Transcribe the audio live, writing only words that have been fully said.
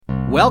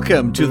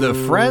Welcome to the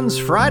Friends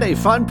Friday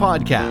Fun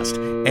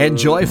Podcast.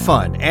 Enjoy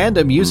fun and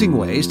amusing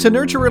ways to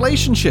nurture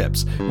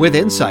relationships with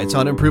insights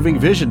on improving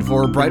vision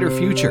for a brighter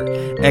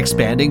future,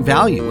 expanding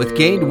value with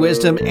gained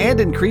wisdom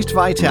and increased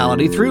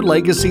vitality through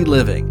legacy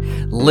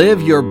living.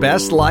 Live your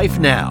best life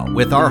now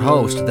with our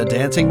host, the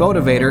dancing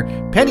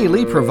motivator, Penny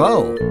Lee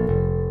Prevost.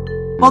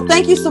 Well,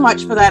 thank you so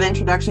much for that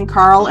introduction,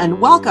 Carl, and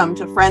welcome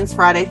to Friends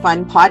Friday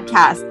Fun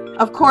Podcast.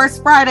 Of course,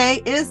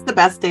 Friday is the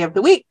best day of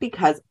the week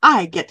because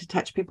I get to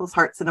touch people's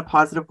hearts in a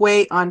positive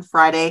way on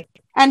Friday,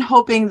 and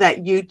hoping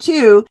that you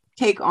too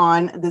take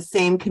on the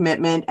same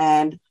commitment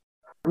and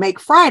make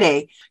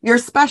Friday your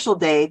special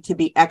day to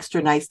be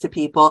extra nice to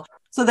people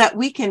so that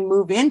we can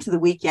move into the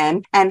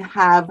weekend and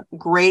have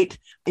great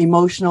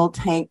emotional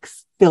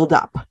tanks filled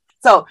up.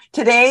 So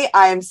today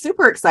I am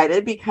super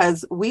excited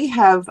because we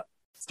have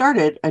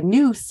started a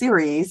new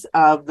series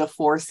of the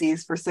 4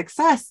 C's for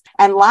Success.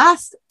 And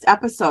last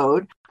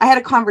episode, I had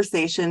a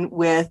conversation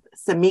with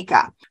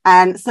Samika.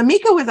 And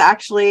Samika was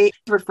actually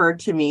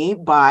referred to me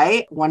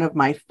by one of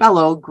my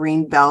fellow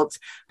Greenbelt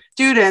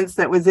students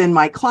that was in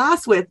my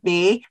class with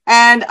me.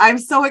 And I'm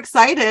so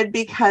excited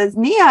because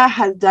Nia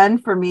has done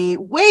for me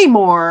way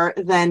more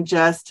than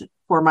just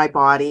for my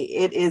body.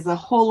 It is a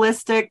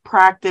holistic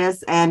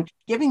practice and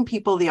giving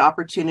people the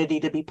opportunity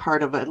to be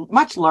part of a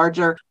much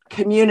larger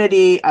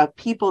community of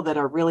people that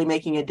are really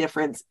making a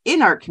difference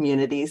in our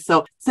communities.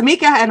 So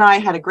Samika and I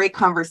had a great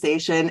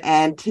conversation,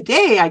 and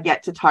today I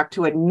get to talk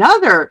to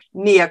another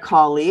Nia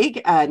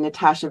colleague.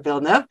 Natasha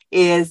Villeneuve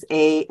is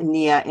a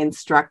Nia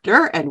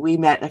instructor, and we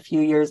met a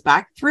few years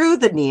back through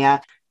the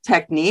Nia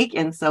technique.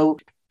 And so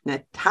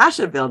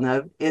Natasha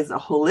Villeneuve is a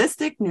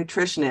holistic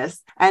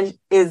nutritionist and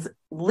is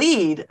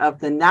lead of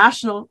the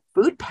National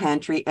Food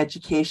Pantry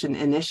Education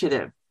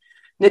Initiative.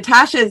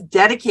 Natasha is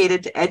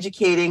dedicated to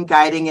educating,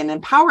 guiding, and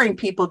empowering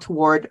people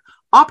toward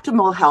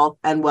optimal health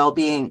and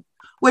well-being.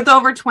 With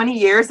over 20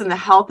 years in the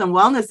health and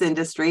wellness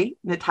industry,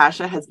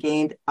 Natasha has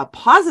gained a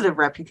positive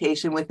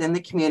reputation within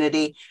the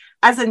community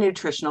as a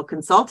nutritional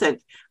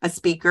consultant, a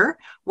speaker,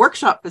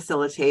 workshop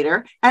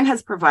facilitator, and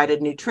has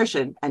provided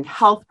nutrition and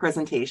health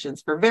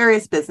presentations for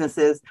various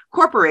businesses,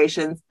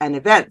 corporations, and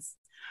events.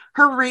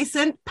 Her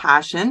recent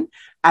passion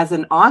as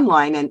an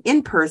online and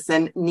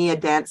in-person Nia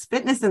dance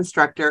fitness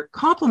instructor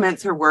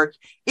complements her work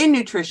in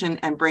nutrition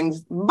and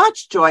brings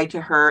much joy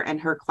to her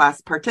and her class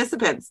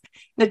participants.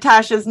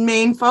 Natasha's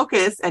main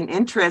focus and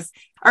interests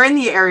are in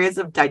the areas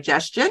of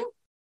digestion,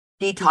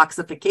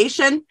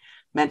 detoxification,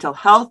 mental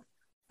health,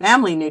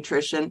 family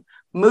nutrition,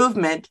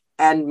 movement,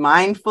 and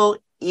mindful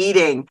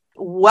eating.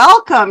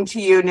 Welcome to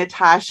you,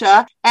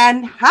 Natasha,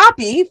 and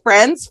happy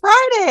Friends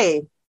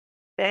Friday.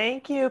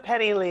 Thank you,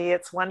 Penny Lee.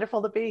 It's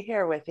wonderful to be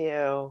here with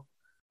you.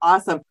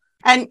 Awesome.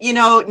 And, you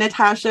know,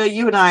 Natasha,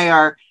 you and I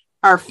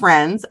are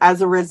friends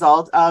as a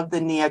result of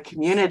the Nia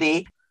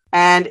community.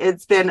 And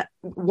it's been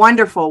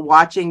wonderful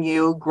watching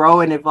you grow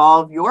and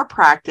evolve your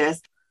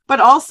practice, but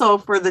also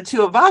for the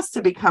two of us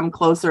to become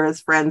closer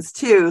as friends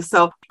too.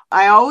 So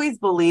I always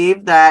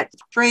believe that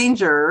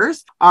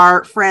strangers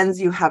are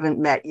friends you haven't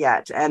met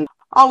yet, and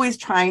always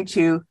trying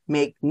to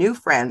make new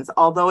friends,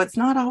 although it's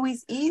not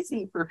always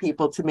easy for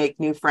people to make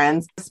new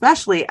friends,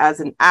 especially as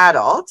an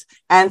adult.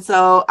 And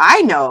so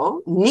I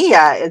know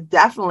Nia is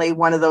definitely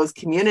one of those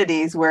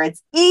communities where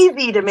it's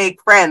easy to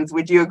make friends.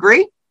 Would you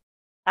agree?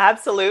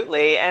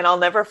 Absolutely. And I'll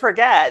never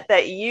forget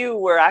that you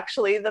were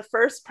actually the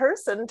first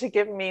person to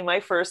give me my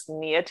first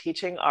Nia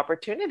teaching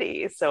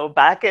opportunity. So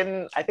back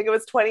in, I think it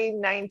was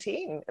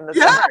 2019 in the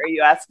summer,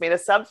 you asked me to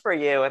sub for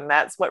you. And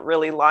that's what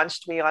really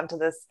launched me onto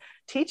this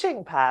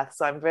teaching path.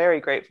 So I'm very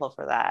grateful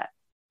for that.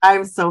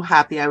 I'm so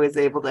happy I was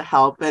able to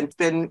help. And it's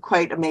been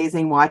quite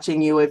amazing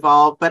watching you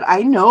evolve. But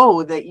I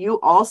know that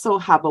you also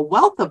have a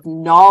wealth of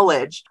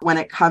knowledge when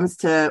it comes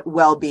to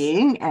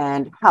well-being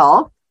and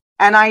health.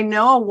 And I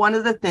know one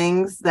of the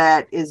things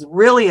that is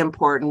really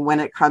important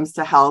when it comes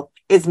to health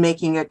is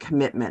making a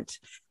commitment.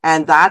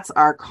 And that's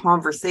our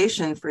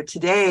conversation for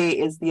today,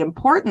 is the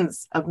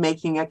importance of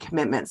making a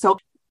commitment. So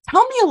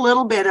tell me a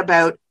little bit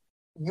about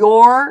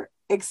your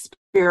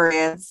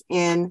experience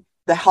in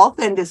the health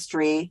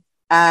industry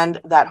and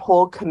that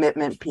whole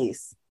commitment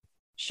piece.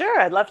 Sure,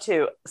 I'd love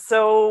to.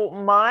 So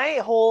my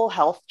whole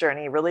health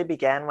journey really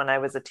began when I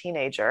was a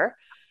teenager.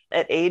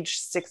 At age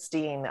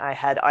 16, I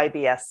had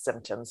IBS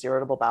symptoms,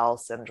 irritable bowel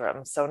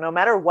syndrome. So no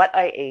matter what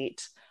I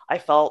ate, I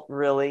felt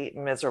really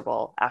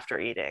miserable after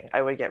eating.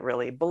 I would get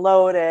really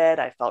bloated.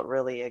 I felt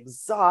really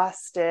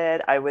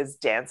exhausted. I was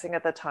dancing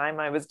at the time.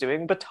 I was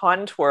doing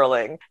baton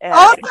twirling and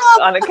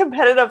on a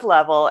competitive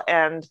level.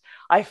 And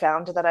I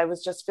found that I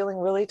was just feeling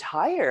really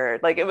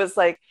tired. Like it was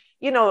like,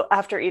 you know,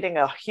 after eating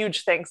a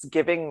huge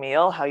Thanksgiving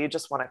meal, how you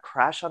just want to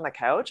crash on the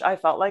couch. I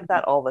felt like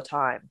that all the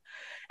time.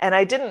 And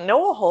I didn't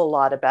know a whole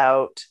lot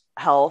about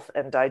health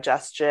and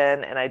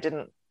digestion, and I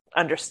didn't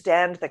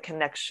understand the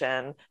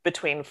connection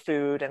between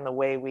food and the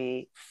way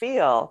we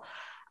feel.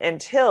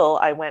 until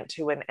I went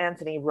to an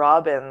Anthony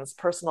Robbins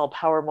personal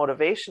power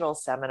motivational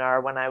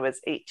seminar when I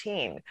was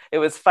 18. It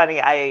was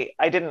funny. I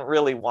didn't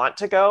really want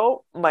to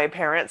go. My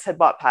parents had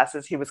bought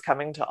passes. He was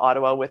coming to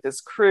Ottawa with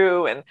his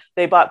crew, and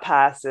they bought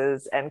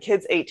passes, and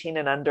kids 18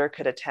 and under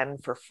could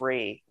attend for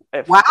free.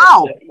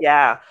 Wow.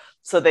 Yeah.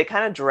 So they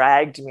kind of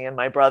dragged me and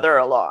my brother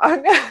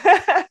along.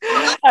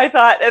 I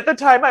thought at the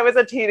time I was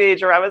a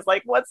teenager, I was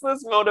like, what's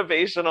this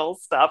motivational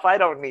stuff? I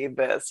don't need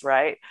this,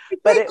 right?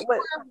 But it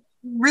was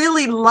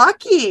really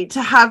lucky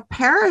to have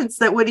parents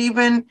that would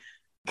even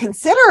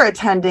consider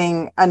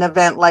attending an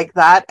event like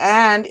that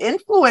and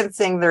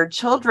influencing their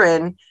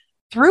children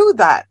through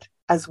that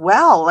as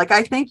well. Like,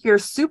 I think you're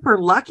super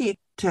lucky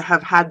to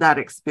have had that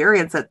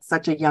experience at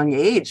such a young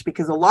age,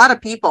 because a lot of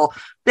people,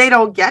 they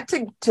don't get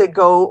to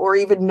go or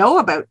even know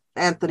about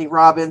Anthony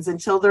Robbins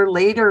until their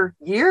later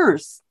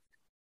years.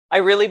 I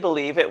really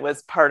believe it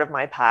was part of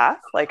my path.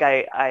 Like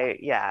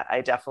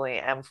I definitely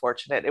am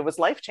fortunate. It was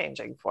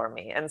life-changing for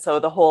me. And so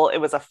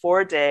it was a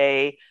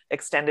 4-day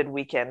extended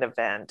weekend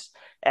event.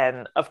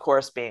 And of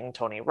course, being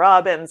Tony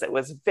Robbins, it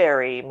was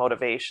very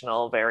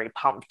motivational, very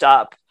pumped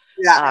up.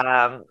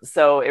 Yeah.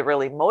 So it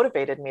really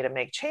motivated me to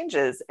make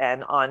changes.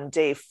 And on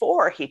day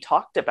 4, he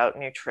talked about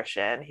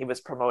nutrition. He was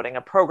promoting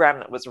a program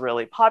that was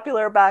really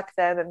popular back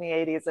then in the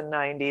 80s and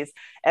 90s.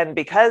 And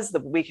because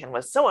the weekend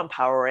was so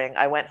empowering,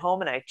 I went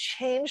home and I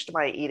changed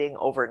my eating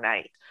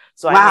overnight.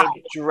 So I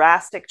made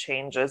drastic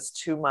changes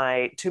to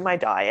my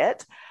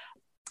diet.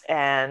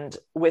 And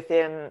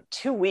within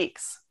 2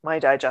 weeks, my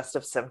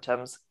digestive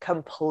symptoms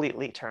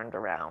completely turned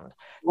around.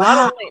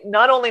 Wow.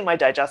 Not only my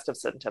digestive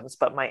symptoms,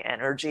 but my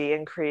energy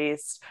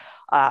increased.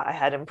 I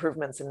had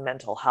improvements in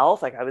mental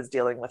health. Like, I was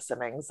dealing with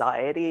some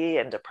anxiety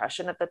and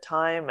depression at the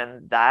time,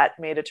 and that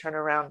made a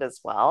turnaround as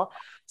well.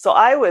 So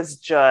I was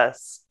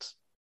just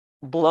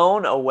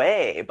blown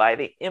away by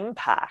the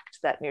impact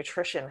that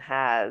nutrition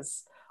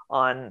has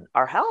on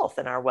our health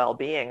and our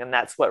well-being. And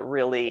that's what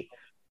really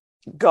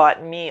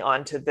got me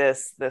onto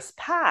this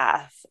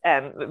path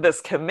and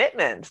this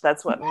commitment.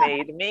 That's what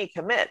made me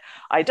commit.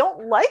 I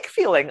don't like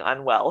feeling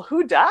unwell.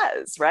 Who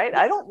does, right?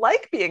 I don't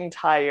like being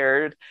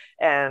tired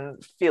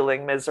and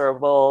feeling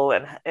miserable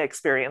and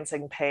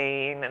experiencing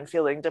pain and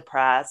feeling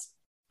depressed.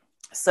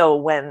 So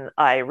when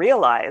I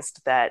realized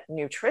that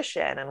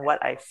nutrition and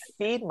what I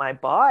feed my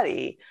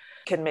body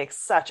can make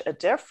such a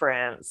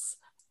difference,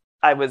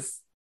 I was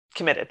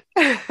committed.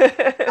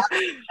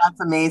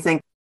 That's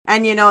amazing.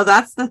 And,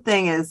 that's the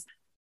thing is,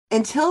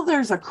 until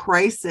there's a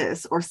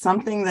crisis or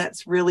something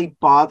that's really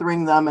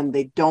bothering them and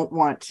they don't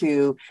want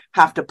to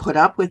have to put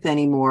up with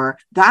anymore,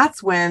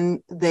 that's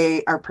when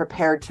they are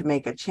prepared to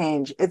make a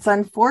change. It's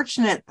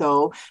unfortunate,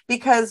 though,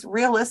 because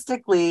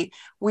realistically,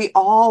 we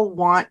all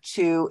want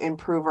to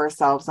improve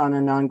ourselves on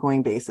an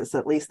ongoing basis.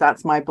 At least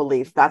that's my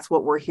belief. That's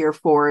what we're here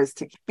for, is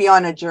to be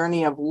on a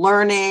journey of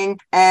learning.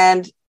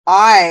 And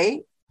I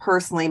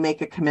personally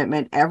make a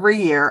commitment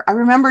every year. I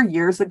remember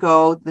years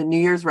ago, the New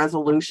Year's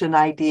resolution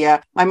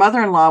idea. My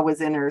mother-in-law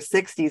was in her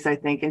 60s, I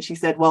think, and she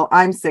said, well,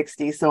 I'm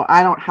 60, so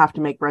I don't have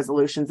to make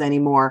resolutions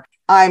anymore.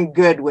 I'm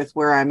good with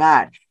where I'm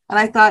at. And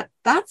I thought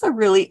that's a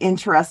really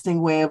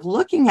interesting way of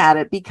looking at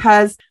it,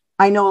 because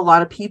I know a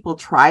lot of people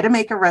try to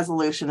make a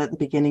resolution at the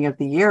beginning of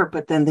the year,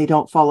 but then they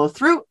don't follow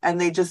through and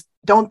they just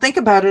don't think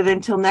about it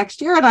until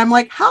next year. And I'm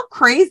like, how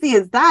crazy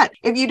is that?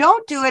 If you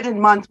don't do it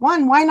in month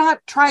 1, why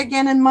not try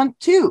again in month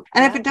 2?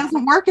 And if it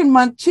doesn't work in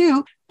month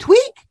 2,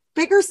 tweak,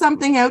 figure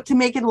something out to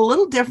make it a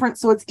little different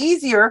so it's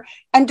easier,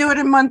 and do it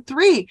in month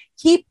 3.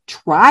 Keep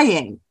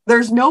trying.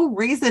 There's no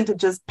reason to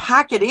just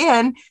pack it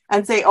in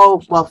and say,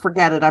 oh, well,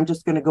 forget it. I'm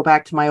just going to go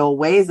back to my old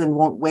ways and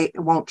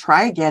won't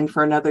try again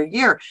for another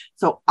year.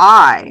 So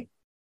I,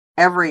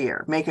 every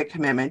year, make a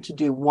commitment to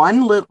do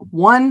one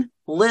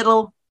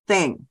little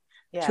thing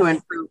to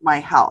improve my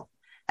health.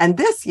 And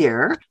this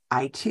year,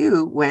 I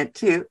too went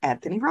to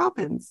Anthony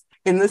Robbins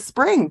in the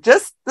spring,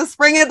 just the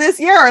spring of this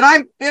year. And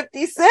I'm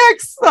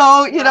 56.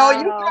 So, you've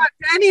got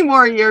many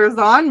more years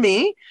on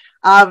me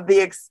of the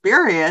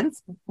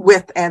experience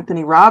with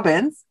Anthony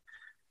Robbins.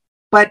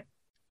 But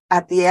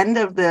at the end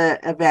of the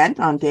event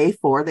on day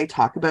 4, they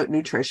talk about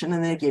nutrition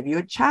and they give you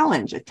a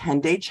challenge, a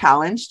 10-day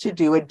challenge to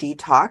do a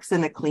detox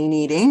and a clean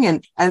eating.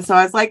 And so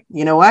I was like,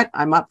 you know what?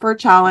 I'm up for a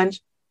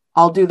challenge.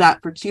 I'll do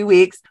that for 2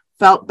 weeks.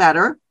 Felt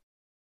better,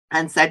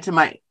 and said to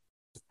my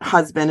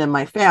husband and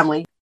my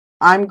family,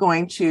 I'm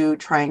going to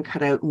try and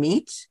cut out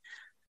meat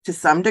to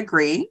some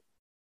degree.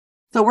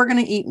 So we're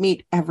going to eat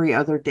meat every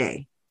other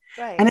day.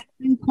 Right. And it's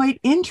been quite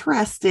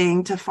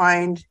interesting to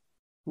find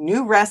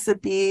new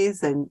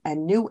recipes and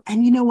you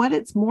know what?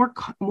 It's more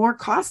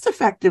cost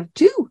effective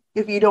too,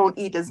 if you don't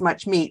eat as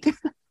much meat.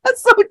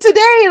 So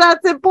today,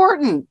 that's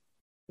important.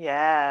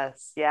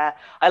 Yes. Yeah.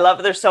 I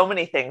love, there's so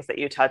many things that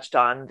you touched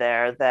on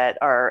there that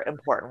are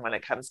important when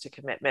it comes to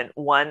commitment.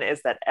 One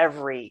is that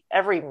every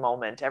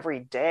moment, every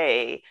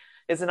day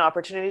is an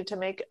opportunity to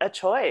make a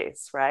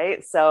choice,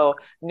 right? So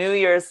New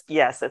Year's,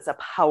 yes, it's a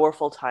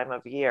powerful time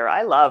of year.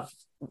 I love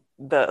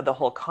the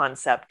whole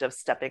concept of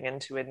stepping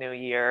into a new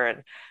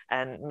year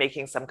and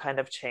making some kind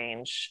of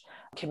change,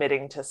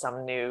 committing to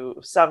some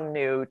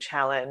new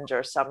challenge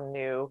or some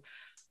new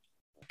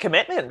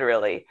commitment,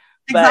 really.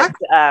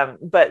 Exactly.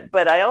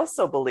 But I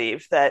also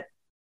believe that,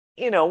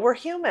 we're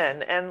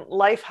human and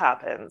life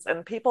happens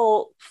and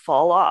people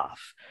fall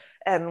off.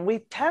 And we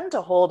tend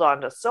to hold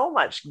on to so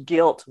much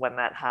guilt when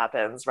that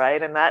happens,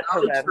 right? And that So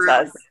prevents true.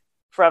 us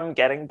from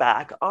getting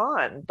back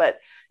on. But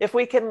if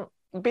we can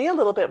be a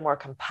little bit more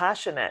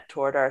compassionate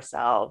toward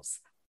ourselves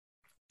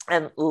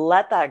and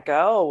let that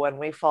go when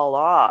we fall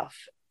off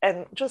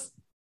and just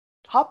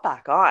hop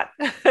back on.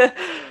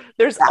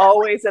 There's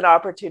always an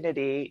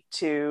opportunity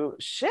to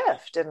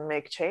shift and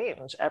make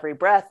change every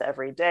breath,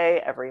 every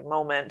day, every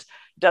moment.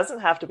 It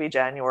doesn't have to be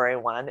January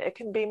 1. It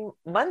can be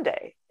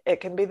Monday.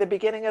 It can be the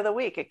beginning of the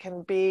week. It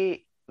can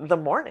be the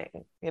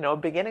morning,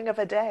 beginning of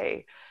a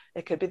day.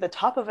 It could be the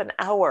top of an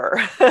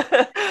hour.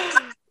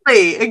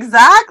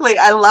 Exactly.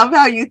 I love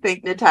how you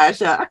think,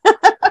 Natasha.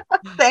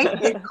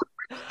 Thank you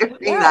for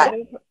sharing that.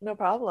 No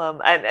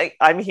problem. And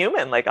I'm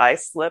human. Like, I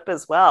slip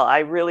as well. I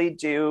really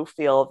do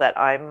feel that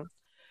I'm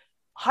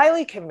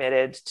highly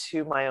committed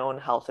to my own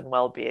health and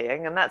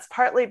well-being. And that's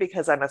partly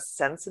because I'm a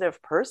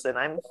sensitive person.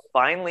 I'm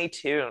finely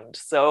tuned.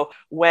 So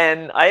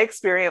when I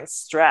experience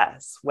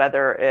stress,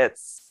 whether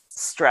it's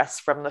stress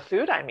from the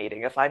food I'm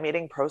eating, if I'm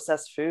eating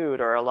processed food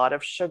or a lot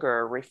of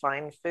sugar,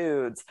 refined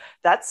foods,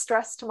 that's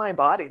stress to my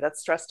body.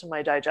 That's stress to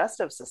my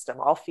digestive system.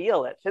 I'll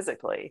feel it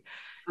physically.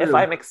 If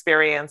I'm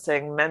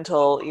experiencing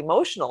mental,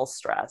 emotional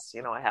stress,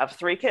 I have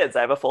 3 kids,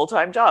 I have a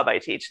full-time job, I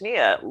teach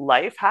NIA,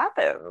 life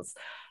happens.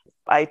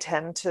 I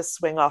tend to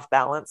swing off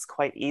balance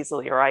quite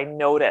easily, or I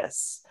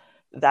notice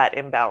that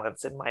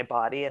imbalance in my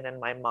body and in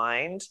my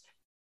mind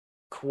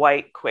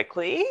quite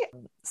quickly.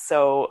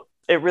 So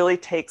it really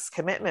takes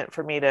commitment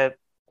for me to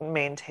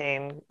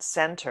maintain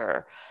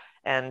center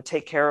and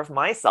take care of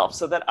myself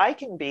so that I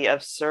can be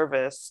of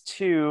service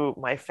to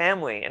my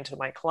family and to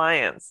my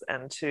clients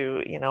and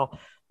to,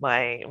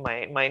 my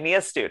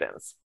NIA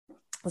students.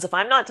 Because if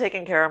I'm not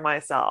taking care of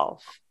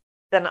myself,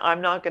 then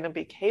I'm not going to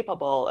be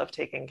capable of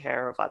taking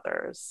care of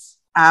others.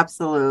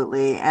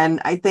 Absolutely. And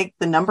I think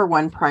the number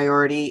one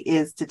priority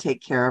is to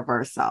take care of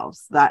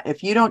ourselves. That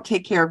if you don't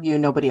take care of you,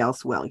 nobody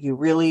else will. You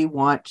really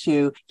want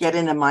to get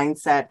in a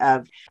mindset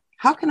of,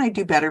 how can I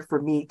do better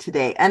for me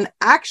today? And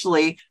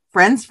actually,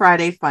 Friends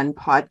Friday Fun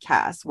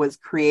podcast was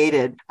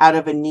created out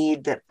of a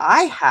need that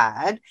I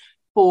had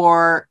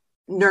for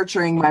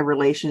nurturing my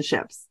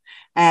relationships.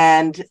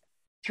 And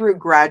through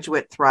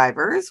Graduate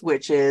Thrivers,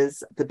 which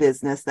is the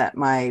business that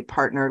my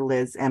partner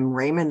Liz M.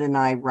 Raymond and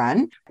I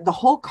run, the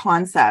whole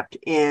concept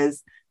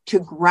is to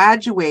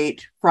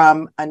graduate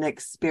from an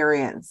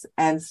experience.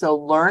 And so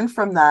learn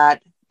from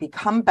that,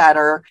 become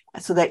better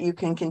so that you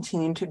can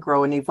continue to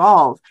grow and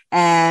evolve.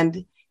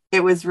 And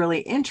it was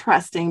really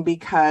interesting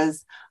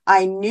because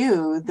I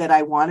knew that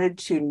I wanted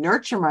to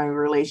nurture my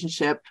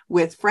relationship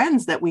with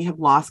friends that we have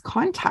lost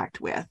contact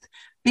with.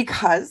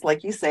 Because,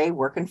 like you say,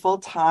 working full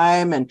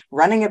time and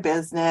running a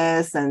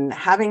business and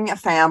having a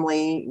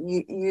family,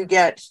 you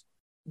get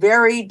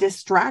very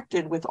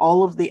distracted with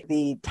all of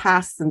the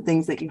tasks and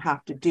things that you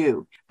have to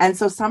do. And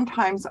so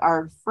sometimes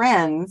our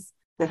friends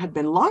that have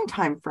been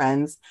longtime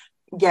friends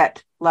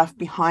get left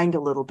behind a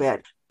little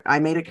bit. I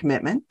made a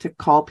commitment to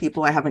call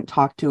people I haven't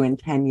talked to in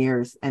 10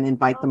 years and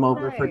invite them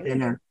over for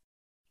dinner.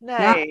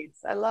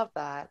 Nice. Yeah. I love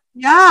that.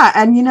 Yeah.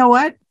 And you know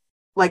what?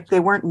 Like, they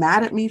weren't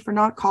mad at me for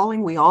not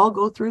calling. We all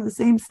go through the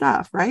same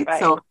stuff, right?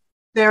 So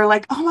they're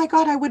like, oh my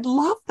God, I would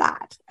love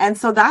that. And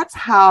so that's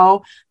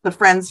how the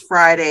Friends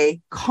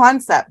Friday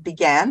concept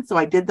began. So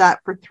I did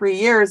that for 3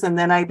 years, and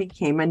then I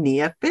became a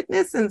NIA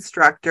fitness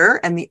instructor.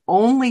 And the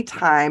only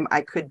time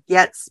I could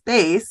get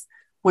space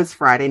was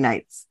Friday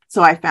nights.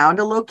 So I found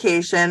a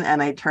location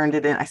and I turned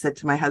it in. I said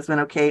to my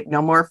husband, okay,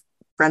 no more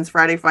Friends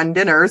Friday Fun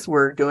dinners.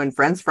 We're doing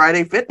Friends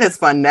Friday Fitness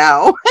Fun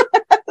now.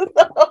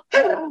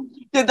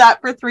 Did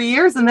that for 3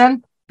 years. And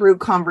then through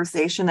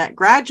conversation at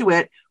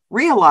Graduate,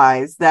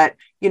 realized that,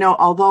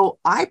 although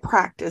I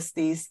practice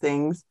these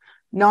things,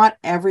 not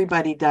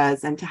everybody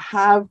does. And to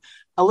have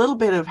a little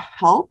bit of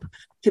help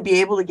to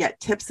be able to get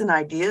tips and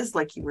ideas,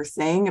 like you were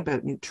saying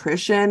about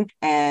nutrition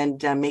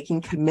and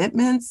making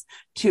commitments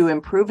to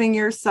improving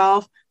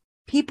yourself,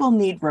 people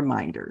need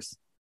reminders.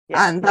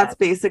 And that's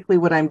basically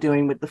what I'm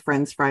doing with the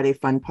Friends Friday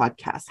Fun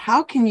podcast.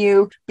 How can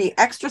you be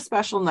extra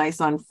special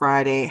nice on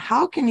Friday?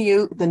 How can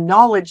the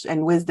knowledge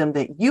and wisdom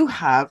that you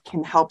have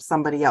can help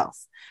somebody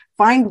else?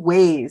 Find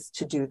ways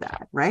to do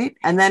that, right?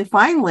 And then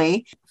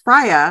finally,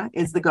 Freya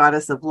is the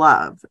goddess of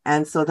love.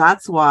 And so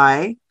that's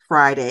why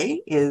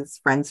Friday is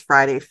Friends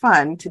Friday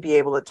Fun, to be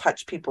able to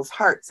touch people's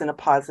hearts in a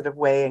positive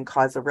way and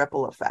cause a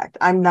ripple effect.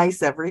 I'm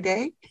nice every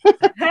day.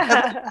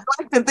 I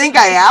like to think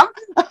I am.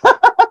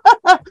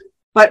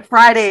 But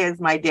Friday is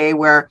my day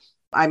where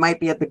I might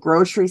be at the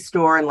grocery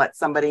store and let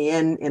somebody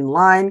in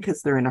line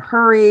because they're in a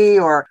hurry,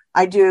 or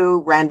I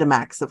do random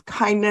acts of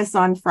kindness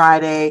on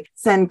Friday,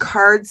 send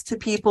cards to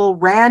people,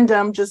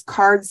 random, just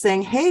cards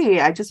saying, hey,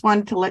 I just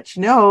wanted to let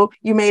you know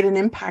you made an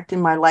impact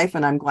in my life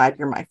and I'm glad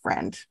you're my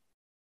friend.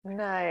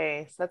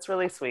 Nice. That's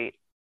really sweet.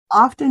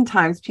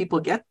 Oftentimes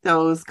people get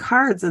those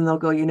cards and they'll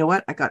go, you know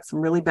what? I got some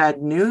really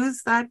bad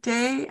news that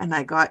day and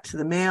I got to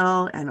the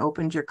mail and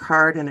opened your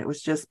card and it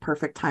was just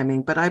perfect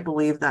timing. But I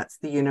believe that's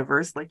the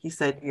universe. Like you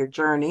said, your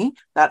journey.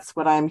 That's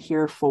what I'm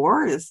here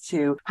for, is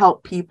to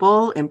help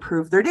people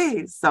improve their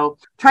days. So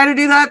try to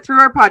do that through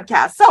our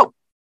podcast. So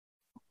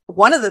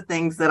one of the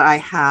things that I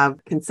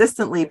have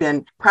consistently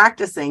been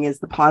practicing is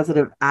the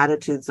positive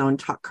attitude zone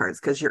talk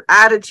cards, because your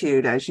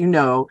attitude, as you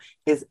know,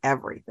 is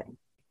everything.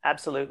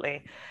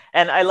 Absolutely.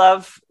 And I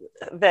love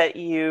that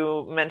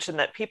you mentioned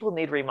that people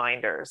need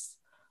reminders.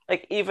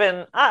 Like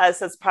even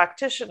us as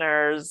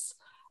practitioners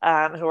who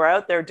are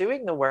out there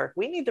doing the work,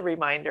 we need the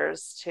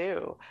reminders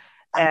too.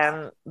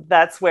 And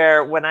that's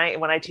where when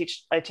I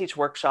teach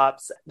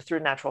workshops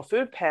through Natural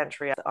Food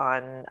Pantry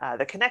on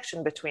the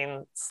connection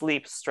between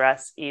sleep,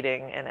 stress,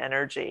 eating, and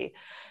energy.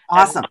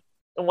 Awesome.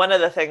 And one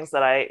of the things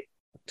that I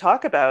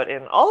talk about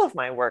in all of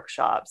my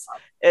workshops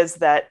is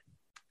that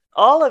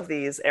all of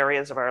these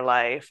areas of our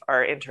life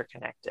are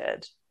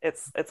interconnected.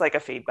 It's like a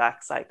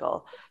feedback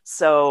cycle.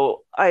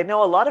 So I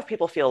know a lot of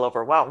people feel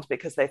overwhelmed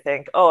because they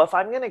think, oh, if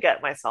I'm going to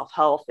get myself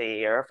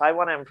healthy, or if I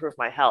want to improve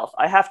my health,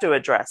 I have to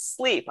address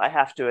sleep. I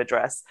have to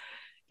address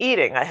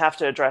eating. I have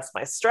to address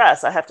my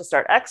stress. I have to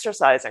start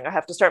exercising. I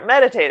have to start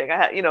meditating.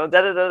 And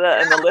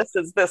the list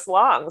is this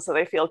long. So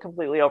they feel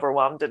completely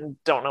overwhelmed and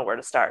don't know where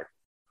to start.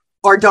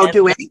 Or don't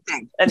do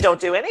anything. And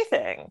don't do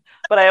anything.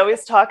 But I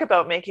always talk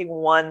about making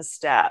one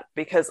step,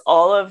 because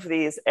all of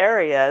these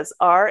areas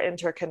are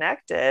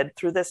interconnected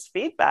through this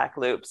feedback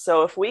loop.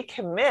 So if we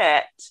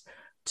commit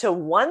to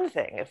one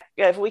thing,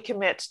 if we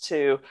commit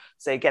to,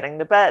 say, getting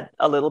to bed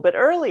a little bit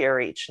earlier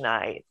each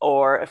night,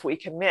 or if we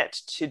commit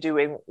to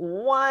doing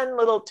one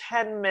little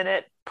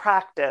 10-minute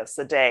practice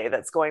a day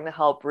that's going to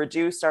help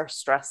reduce our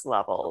stress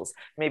levels,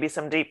 maybe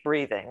some deep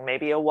breathing,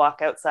 maybe a walk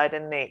outside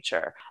in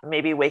nature,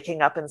 maybe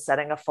waking up and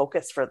setting a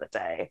focus for the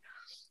day,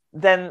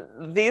 then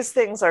these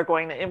things are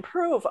going to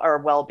improve our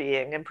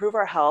well-being, improve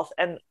our health,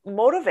 and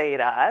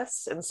motivate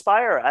us,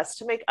 inspire us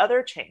to make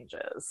other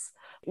changes.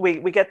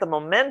 We get the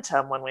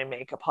momentum when we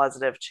make a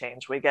positive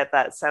change. We get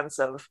that sense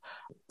of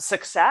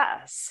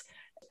success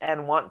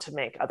and want to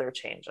make other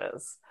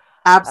changes.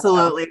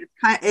 Absolutely.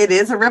 It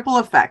is a ripple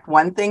effect.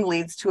 One thing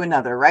leads to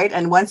another, right?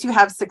 And once you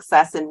have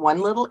success in one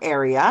little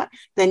area,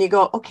 then you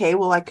go, okay,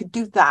 well, I could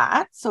do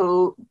that.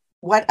 So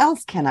what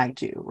else can I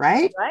do?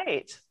 Right?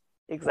 Right.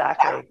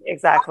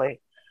 Exactly.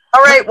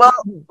 All right. Well,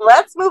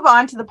 let's move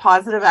on to the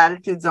positive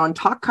attitude zone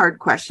talk card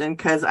question,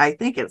 because I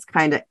think it's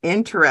kind of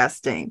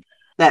interesting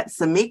that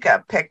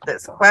Samika picked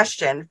this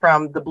question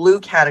from the blue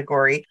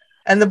category.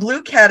 And the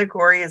blue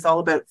category is all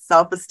about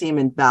self-esteem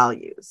and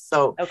values.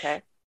 So,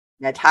 okay,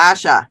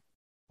 Natasha,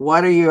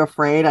 what are you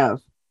afraid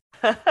of?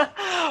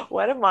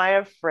 What am I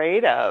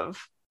afraid of?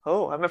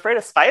 Oh, I'm afraid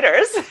of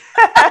spiders.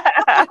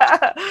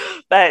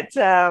 But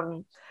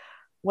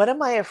what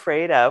am I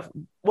afraid of?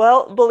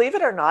 Well, believe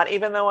it or not,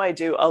 even though I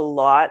do a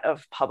lot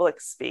of public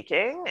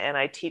speaking and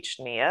I teach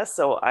NIA,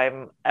 so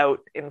I'm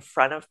out in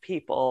front of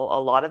people a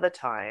lot of the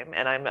time,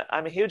 and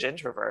I'm a huge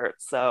introvert,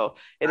 so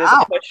it is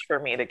a push for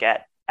me to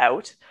get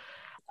out.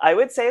 I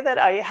would say that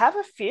I have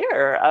a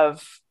fear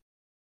of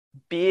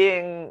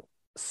being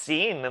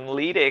seen and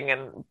leading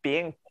and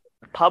being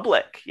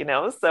public,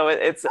 so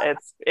it's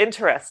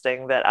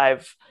interesting that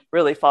I've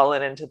really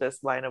fallen into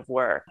this line of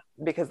work,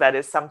 because that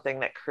is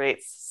something that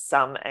creates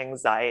some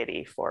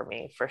anxiety for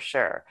me, for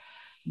sure.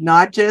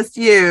 Not just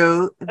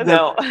you,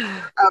 no.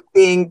 Of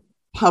being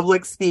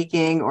public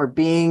speaking or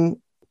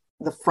being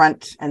the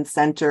front and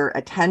center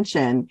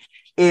attention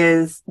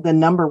is the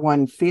number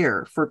one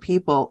fear for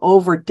people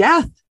over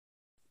death.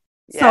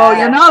 Yeah. So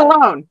you're not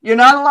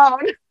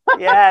alone.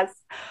 Yes.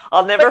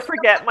 I'll never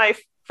forget my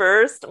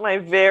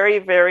very,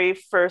 very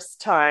first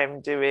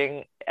time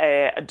doing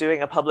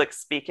a public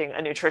speaking,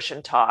 a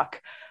nutrition talk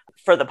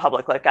for the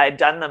public. Like I'd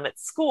done them at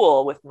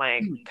school with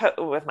my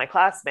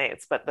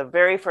classmates, but the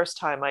very first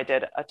time I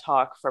did a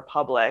talk for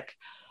public,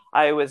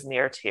 I was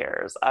near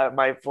tears.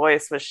 My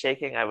voice was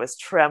shaking. I was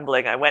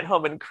trembling. I went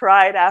home and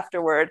cried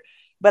afterward,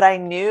 but I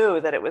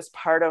knew that it was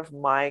part of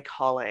my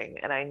calling,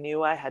 and I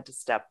knew I had to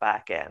step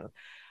back in.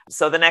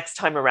 So the next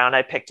time around,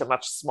 I picked a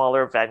much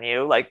smaller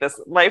venue like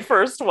this. My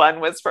first one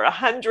was for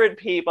 100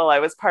 people. I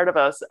was part of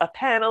a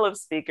panel of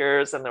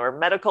speakers, and there were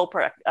medical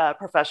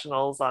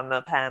professionals on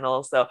the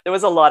panel. So there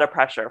was a lot of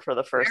pressure for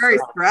the first Very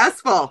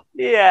stressful.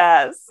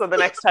 Yes. So the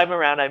next time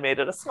around, I made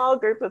it a small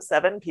group of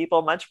 7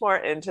 people, much more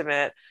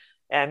intimate,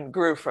 and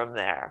grew from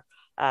there.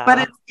 But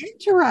it's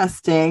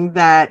interesting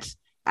that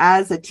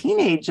as a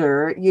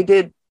teenager, you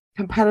did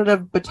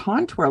competitive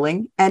baton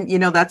twirling. And,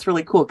 that's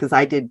really cool, because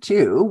I did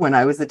too. When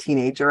I was a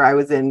teenager, I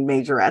was in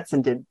majorettes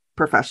and did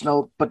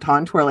professional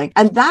baton twirling.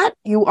 And that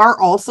you are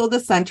also the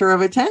center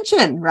of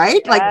attention,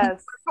 right? Yes. Like people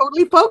are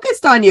totally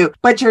focused on you,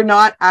 but you're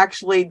not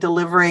actually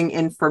delivering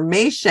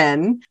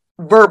information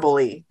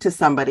verbally to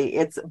somebody.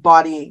 It's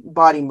body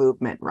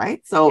movement,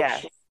 right? So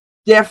Yes.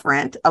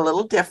 different, a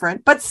little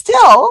different, but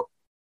still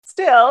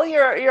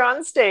you're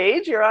on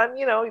stage, you're on,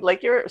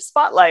 like you're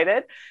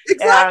spotlighted.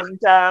 exactly.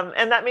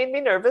 And that made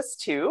me nervous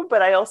too,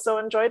 but I also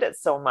enjoyed it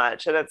so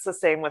much. And it's the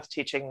same with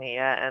teaching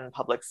Nia and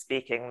public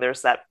speaking.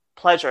 There's that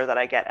pleasure that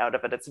I get out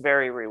of it. It's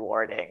very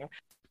rewarding.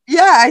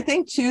 Yeah, I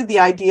think too, the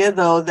idea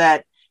though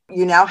that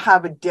you now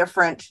have a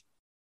different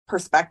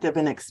perspective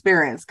and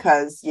experience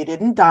because you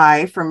didn't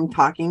die from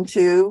talking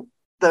to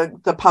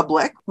the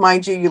public.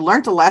 Mind you, you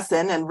learned a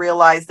lesson and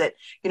realized that,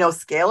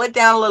 scale it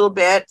down a little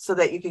bit so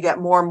that you could get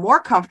more and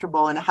more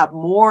comfortable and have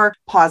more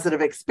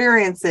positive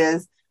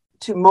experiences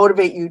to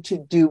motivate you to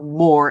do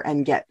more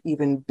and get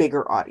even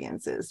bigger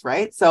audiences,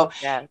 right? So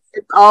Yes.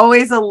 it's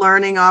always a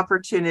learning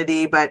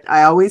opportunity, but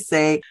I always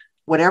say,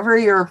 whatever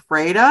you're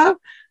afraid of,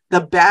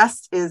 the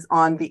best is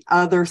on the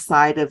other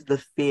side of the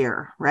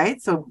fear, right?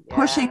 So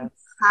pushing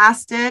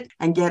past it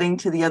and getting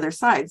to the other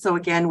side. So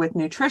again, with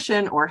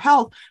nutrition or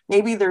health,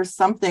 maybe there's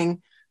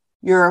something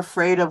you're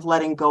afraid of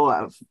letting go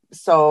of.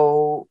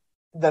 So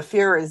the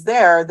fear is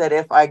there that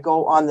if I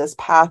go on this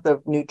path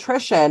of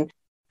nutrition,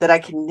 that I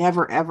can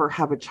never, ever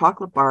have a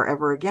chocolate bar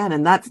ever again.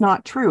 And that's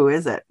not true,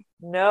 is it?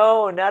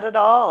 No, not at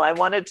all. I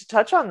wanted to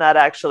touch on that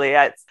actually.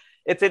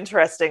 It's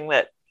interesting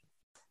that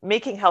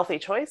making healthy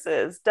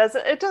choices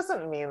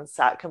doesn't mean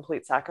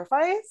complete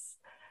sacrifice.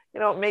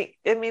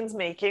 It means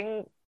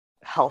making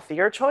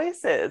healthier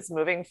choices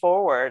moving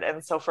forward.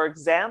 And so, for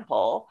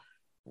example,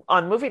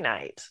 on movie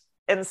night,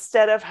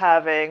 instead of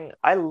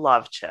I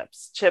love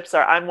chips.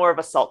 I'm more of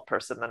a salt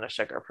person than a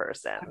sugar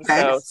person.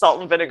 Okay. So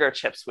salt and vinegar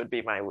chips would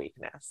be my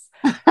weakness.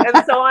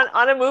 And so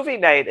on a movie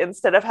night,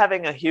 instead of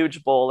having a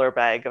huge bowl or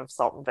bag of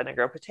salt and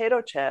vinegar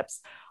potato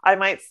chips, I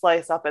might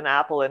slice up an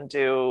apple and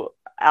do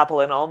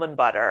apple and almond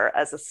butter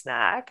as a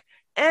snack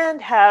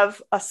and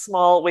have a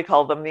small, we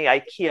call them the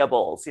IKEA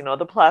bowls,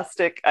 the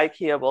plastic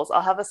IKEA bowls.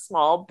 I'll have a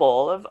small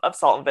bowl of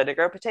salt and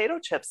vinegar potato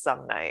chips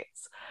some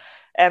nights.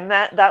 And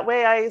that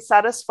way I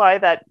satisfy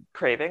that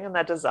craving and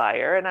that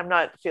desire. And I'm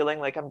not feeling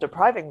like I'm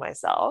depriving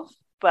myself,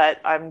 but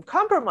I'm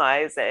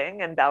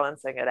compromising and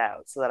balancing it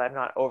out so that I'm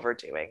not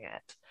overdoing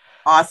it.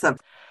 Awesome.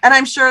 And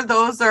I'm sure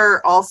those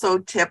are also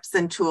tips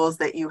and tools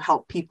that you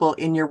help people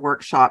in your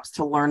workshops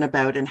to learn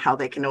about and how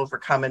they can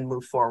overcome and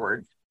move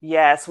forward.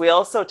 Yes, we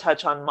also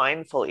touch on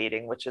mindful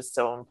eating, which is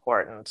so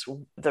important.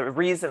 The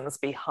reasons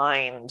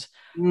behind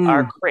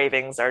our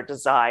cravings, our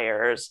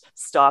desires,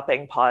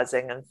 stopping,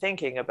 pausing, and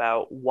thinking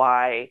about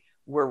why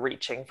we're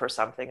reaching for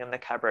something in the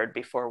cupboard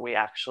before we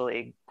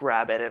actually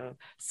grab it and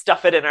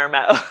stuff it in our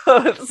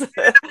mouths.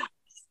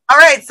 All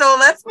right, so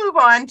let's move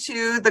on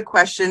to the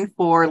question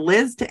for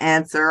Liz to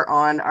answer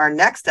on our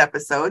next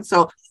episode.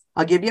 So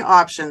I'll give you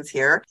options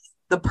here.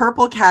 The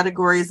purple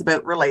category is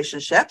about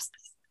relationships.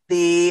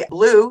 The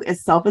blue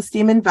is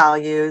self-esteem and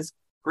values.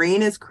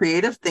 Green is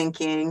creative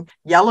thinking.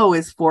 Yellow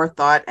is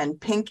forethought. And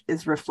pink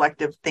is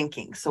reflective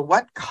thinking. So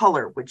what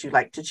color would you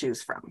like to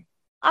choose from?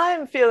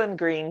 I'm feeling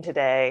green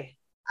today.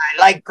 I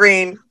like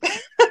green.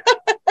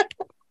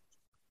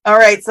 All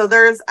right. So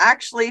there's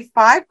actually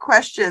 5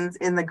 questions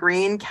in the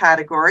green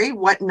category.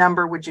 What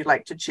number would you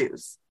like to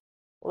choose?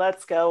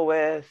 Let's go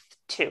with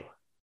 2.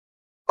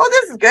 Oh,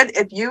 this is good.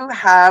 If you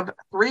have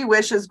 3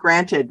 wishes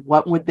granted,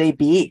 what would they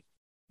be?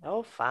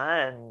 Oh,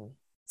 fun.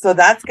 So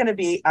that's going to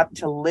be up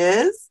to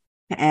Liz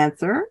to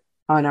answer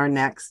on our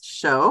next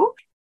show.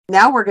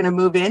 Now we're going to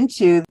move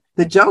into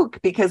the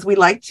joke because we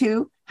like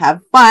to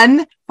have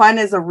fun. Fun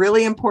is a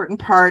really important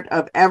part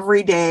of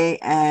every day.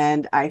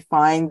 And I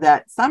find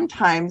that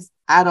sometimes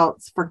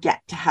adults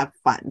forget to have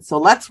fun. So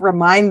let's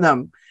remind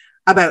them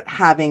about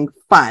having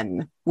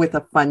fun with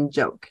a fun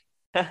joke.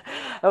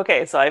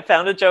 Okay, so I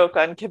found a joke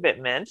on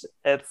commitment.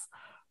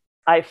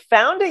 I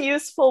found a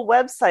useful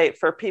website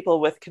for people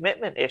with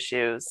commitment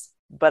issues,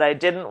 but I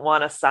didn't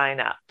want to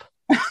sign up.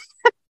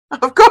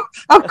 Of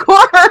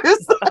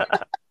course.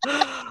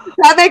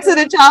 That makes it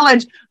a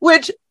challenge,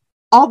 which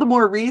all the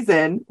more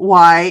reason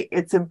why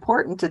it's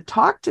important to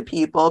talk to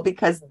people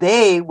because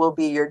they will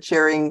be your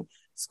cheering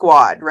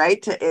squad,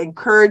 right? To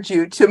encourage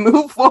you to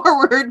move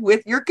forward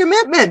with your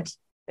commitment.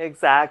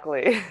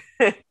 Exactly.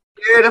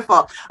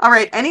 Beautiful. All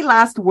right. Any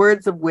last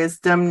words of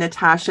wisdom,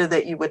 Natasha,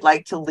 that you would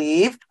like to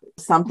leave?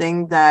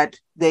 Something that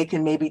they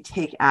can maybe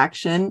take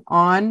action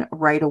on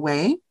right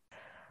away?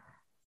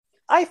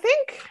 I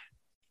think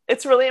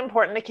it's really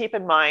important to keep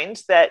in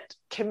mind that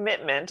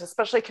commitment,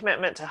 especially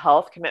commitment to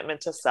health,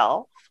 commitment to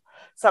self,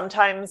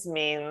 sometimes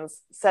means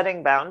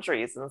setting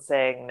boundaries and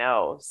saying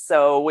no.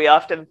 So we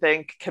often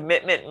think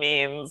commitment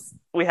means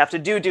we have to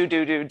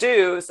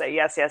do, say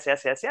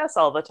yes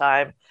all the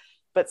time.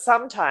 But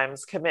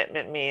sometimes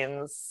commitment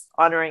means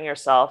honoring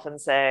yourself and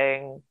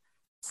saying,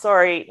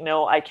 sorry,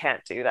 no, I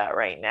can't do that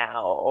right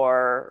now,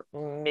 or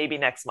maybe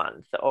next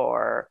month,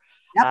 or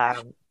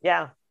Yep.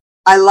 yeah.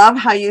 I love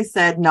how you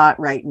said not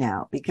right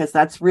now, because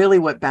that's really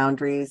what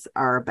boundaries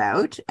are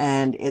about.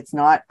 And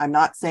I'm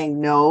not saying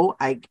no,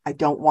 I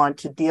don't want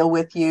to deal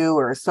with you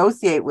or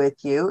associate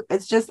with you.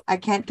 It's just, I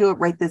can't do it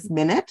right this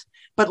minute,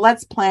 but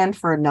let's plan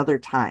for another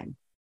time.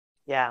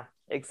 Yeah,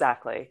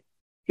 exactly.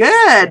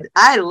 Good.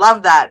 I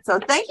love that. So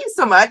thank you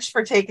so much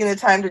for taking the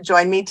time to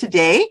join me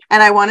today.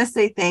 And I want to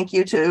say thank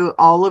you to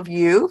all of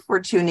you for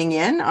tuning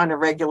in on a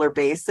regular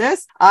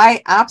basis.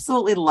 I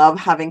absolutely love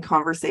having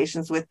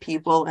conversations with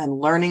people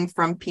and learning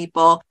from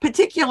people,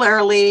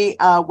 particularly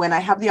when I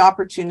have the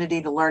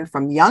opportunity to learn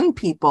from young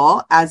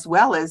people as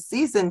well as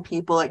seasoned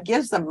people. It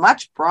gives a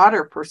much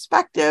broader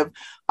perspective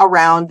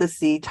around the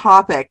C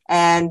topic.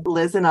 And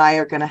Liz and I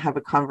are going to have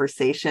a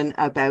conversation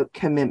about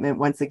commitment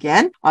once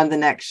again on the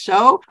next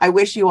show. I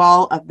wish you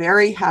all a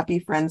very happy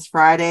Friends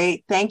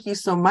Friday. Thank you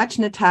so much,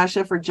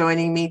 Natasha, for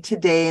joining me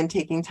today and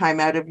taking time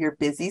out of your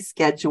busy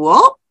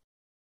schedule.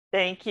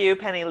 Thank you,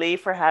 Penny Lee,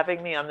 for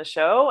having me on the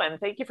show. And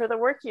thank you for the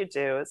work you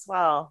do as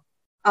well.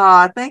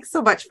 Thanks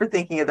so much for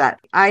thinking of that.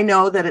 I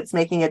know that it's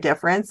making a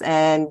difference,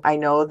 and I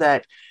know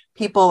that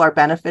people are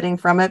benefiting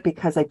from it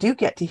because I do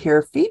get to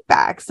hear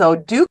feedback. So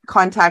do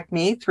contact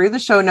me through the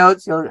show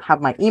notes. You'll have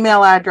my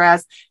email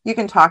address. You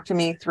can talk to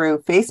me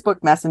through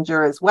Facebook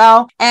Messenger as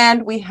well.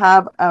 And we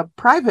have a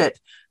private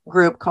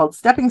group called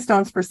Stepping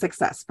Stones for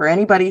Success for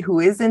anybody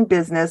who is in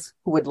business,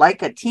 who would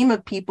like a team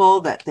of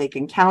people that they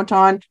can count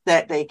on,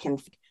 that they can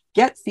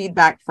get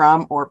feedback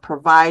from, or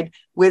provide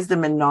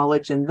wisdom and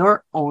knowledge in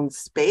their own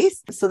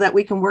space so that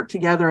we can work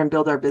together and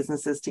build our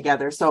businesses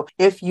together. So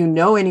if you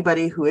know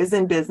anybody who is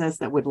in business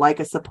that would like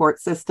a support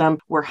system,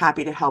 we're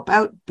happy to help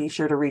out. Be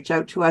sure to reach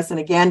out to us. And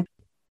again,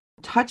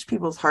 touch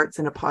people's hearts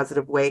in a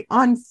positive way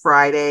on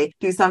Friday.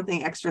 Do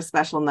something extra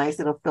special, nice.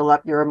 It'll fill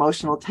up your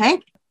emotional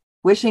tank.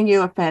 Wishing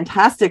you a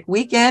fantastic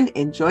weekend.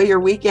 Enjoy your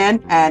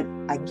weekend.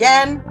 And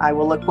again, I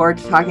will look forward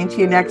to talking to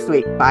you next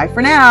week. Bye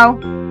for now.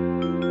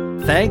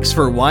 Thanks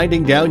for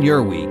winding down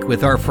your week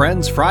with our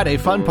Friends Friday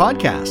Fun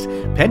podcast.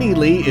 Penny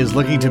Lee is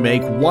looking to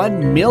make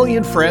 1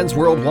 million friends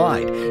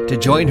worldwide. To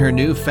join her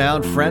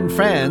newfound friend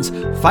fans,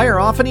 fire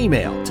off an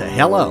email to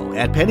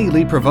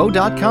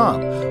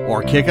hello@pennyleeprevost.com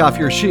or kick off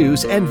your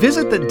shoes and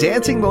visit the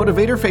Dancing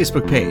Motivator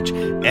Facebook page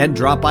and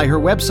drop by her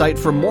website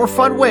for more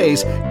fun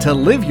ways to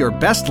live your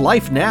best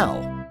life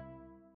now.